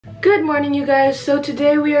Good morning, you guys. So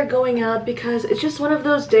today we are going out because it's just one of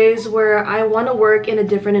those days where I want to work in a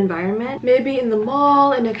different environment. Maybe in the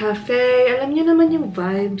mall, in a cafe, alam niyo naman yung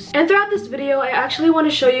vibes. And throughout this video, I actually want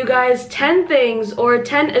to show you guys 10 things or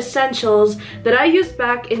 10 essentials that I used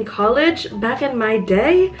back in college, back in my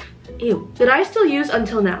day. Ew. That I still use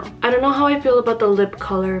until now. I don't know how I feel about the lip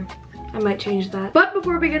color. I might change that. But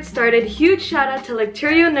before we get started, huge shout out to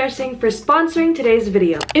Lecturio Nursing for sponsoring today's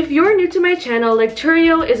video. If you're new to my channel,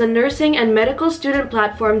 Lecturio is a nursing and medical student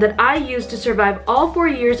platform that I use to survive all 4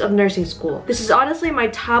 years of nursing school. This is honestly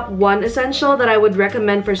my top 1 essential that I would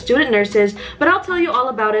recommend for student nurses, but I'll tell you all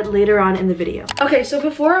about it later on in the video. Okay, so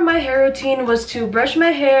before my hair routine was to brush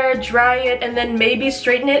my hair, dry it, and then maybe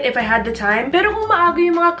straighten it if I had the time. Pero kung maaga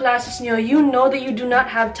yung mga classes nyo, you know that you do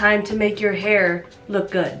not have time to make your hair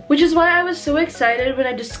look good. Which is why I was so excited when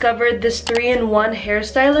I discovered this 3-in-1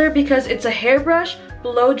 hairstyler because it's a hairbrush,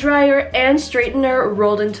 blow dryer, and straightener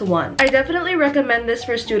rolled into one. I definitely recommend this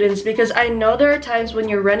for students because I know there are times when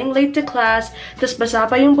you're running late to class, tas basa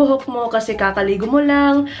pa yung buhok mo kasi kakaligo mo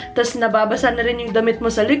lang, tas nababasa na rin yung damit mo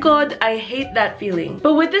sa likod. I hate that feeling.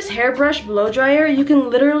 But with this hairbrush blow dryer, you can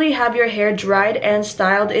literally have your hair dried and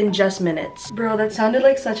styled in just minutes. Bro, that sounded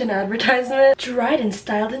like such an advertisement. Dried and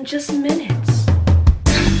styled in just minutes.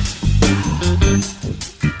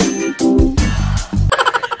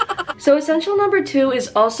 So essential number 2 is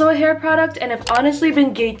also a hair product, and I've honestly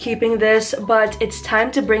been gatekeeping this, but it's time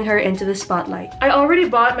to bring her into the spotlight. I already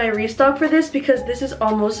bought my restock for this because this is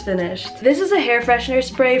almost finished. This is a hair freshener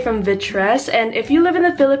spray from Vitres, and if you live in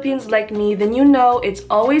the Philippines like me, then you know it's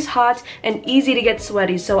always hot and easy to get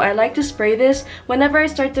sweaty, so I like to spray this whenever I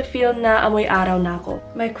start to feel na amoy araw na ako.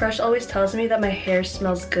 My crush always tells me that my hair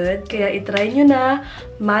smells good, kaya itry nyo na,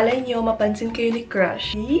 malay nyo mapansin kayo ni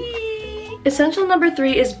crush. Yee! Essential number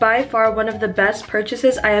 3 is by far one of the best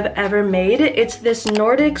purchases I have ever made. It's this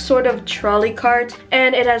Nordic sort of trolley cart,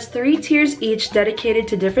 and it has 3 tiers each dedicated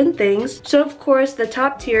to different things. So of course, the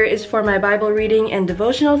top tier is for my Bible reading and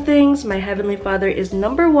devotional things. My Heavenly Father is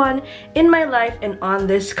number 1 in my life and on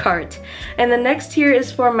this cart. And the next tier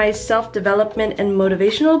is for my self-development and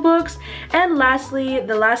motivational books. And lastly,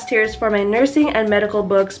 the last tier is for my nursing and medical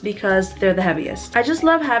books because they're the heaviest. I just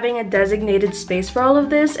love having a designated space for all of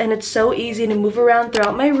this, and it's so easy to move around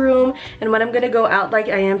throughout my room, and when I'm gonna go out like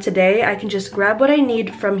I am today, I can just grab what I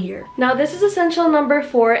need from here. Now this is essential number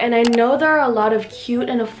 4, and I know there are a lot of cute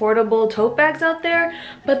and affordable tote bags out there,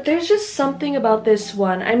 but there's just something about this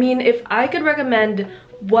one. I mean, if I could recommend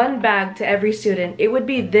one bag to every student, it would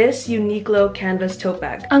be this Uniqlo canvas tote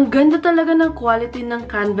bag. Ang ganda talaga ng quality ng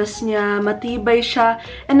canvas niya, matibay siya,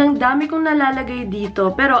 and ang dami kong nalalagay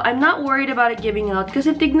dito. Pero I'm not worried about it giving out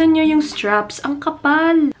kasi tignan nyo yung straps, ang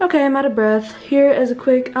kapal. Okay, I'm out of breath. Here is a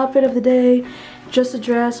quick outfit of the day. Just a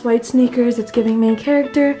dress, white sneakers, it's giving main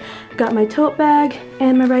character. Got my tote bag,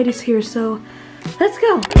 and my ride is here, so let's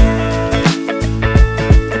go!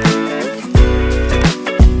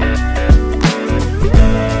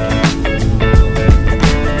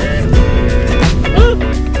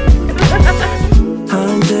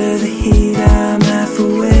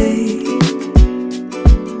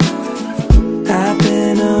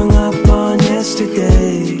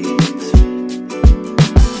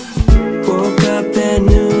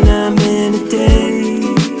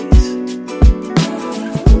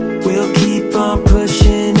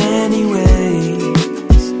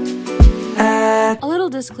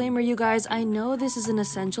 Disclaimer, you guys, I know this is an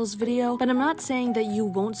essentials video, but I'm not saying that you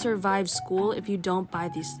won't survive school if you don't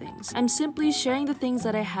buy these things. I'm simply sharing the things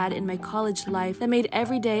that I had in my college life that made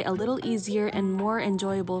every day a little easier and more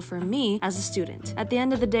enjoyable for me as a student. At the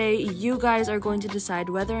end of the day, you guys are going to decide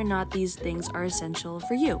whether or not these things are essential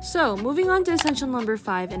for you. So, moving on to essential number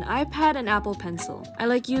 5, an iPad and Apple Pencil. I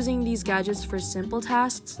like using these gadgets for simple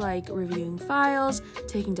tasks like reviewing files,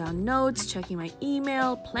 taking down notes, checking my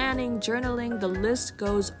email, planning, journaling, the list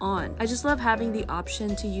goes on. I just love having the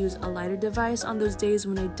option to use a lighter device on those days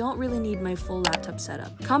when I don't really need my full laptop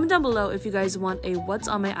setup. Comment down below if you guys want a what's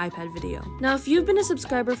on my iPad video. Now, if you've been a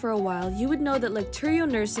subscriber for a while, you would know that Lecturio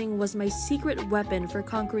Nursing was my secret weapon for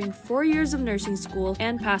conquering 4 years of nursing school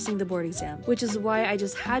and passing the board exam, which is why I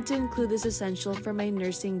just had to include this essential for my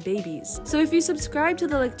nursing babies. So if you subscribe to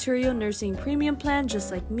the Lecturio Nursing Premium plan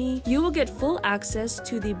just like me, you will get full access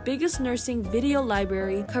to the biggest nursing video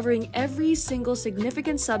library covering every single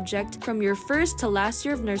significant subject fact, from your first to last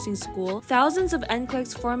year of nursing school, thousands of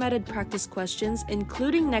NCLEX formatted practice questions,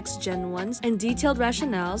 including next-gen ones, and detailed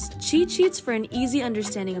rationales, cheat sheets for an easy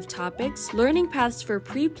understanding of topics, learning paths for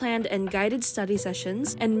pre-planned and guided study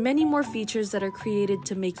sessions, and many more features that are created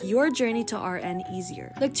to make your journey to RN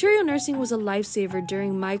easier. Lecturio nursing was a lifesaver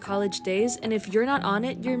during my college days, and if you're not on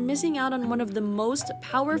it, you're missing out on one of the most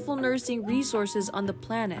powerful nursing resources on the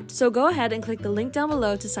planet. So go ahead and click the link down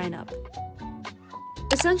below to sign up.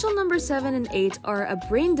 Essential number 7 and 8 are a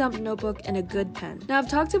brain dump notebook and a good pen. Now, I've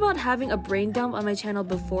talked about having a brain dump on my channel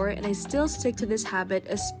before, and I still stick to this habit,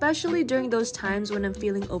 especially during those times when I'm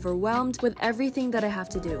feeling overwhelmed with everything that I have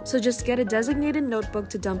to do. So just get a designated notebook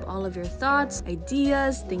to dump all of your thoughts,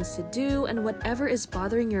 ideas, things to do, and whatever is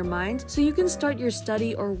bothering your mind, so you can start your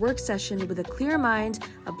study or work session with a clear mind,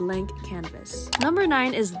 a blank canvas. Number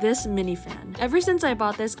 9 is this mini fan. Ever since I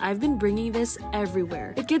bought this, I've been bringing this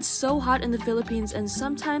everywhere. It gets so hot in the Philippines, and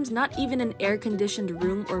sometimes not even an air-conditioned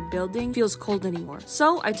room or building feels cold anymore.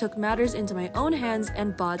 So I took matters into my own hands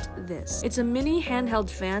and bought this. It's a mini handheld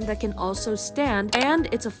fan that can also stand, and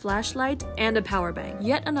it's a flashlight and a power bank.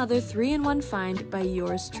 Yet another 3-in-1 find by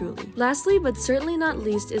yours truly. Lastly, but certainly not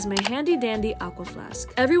least, is my handy dandy aqua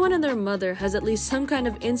flask. Everyone and their mother has at least some kind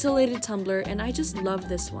of insulated tumbler, and I just love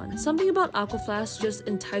this one. Something about aqua flask just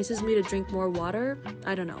entices me to drink more water.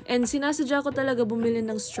 I don't know. And sinasadya ko talaga bumili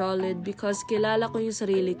ng straw lid because kilala ko yung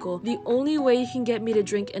sarili ko. The only way you can get me to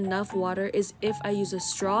drink enough water is if I use a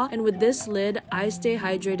straw, and with this lid, I stay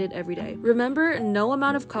hydrated every day. Remember, no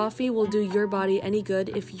amount of coffee will do your body any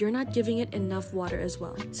good if you're not giving it enough water as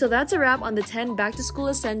well. So that's a wrap on the 10 back-to-school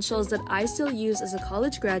essentials that I still use as a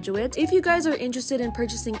college graduate. If you guys are interested in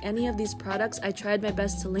purchasing any of these products, I tried my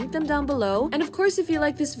best to link them down below. And of course, if you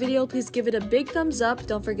like this video, please give it a big thumbs up.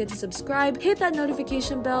 Don't forget to subscribe, hit that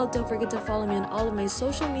notification bell. Don't forget to follow me on all of my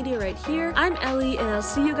social media right here. I'm Ellie, and I'll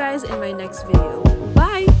see you guys in my next video.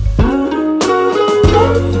 Bye!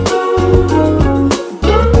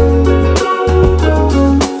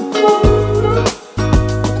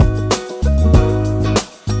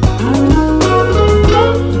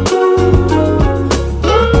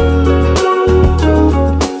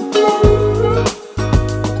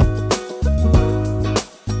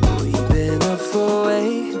 We've been up for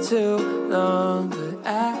way too long, but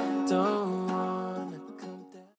I don't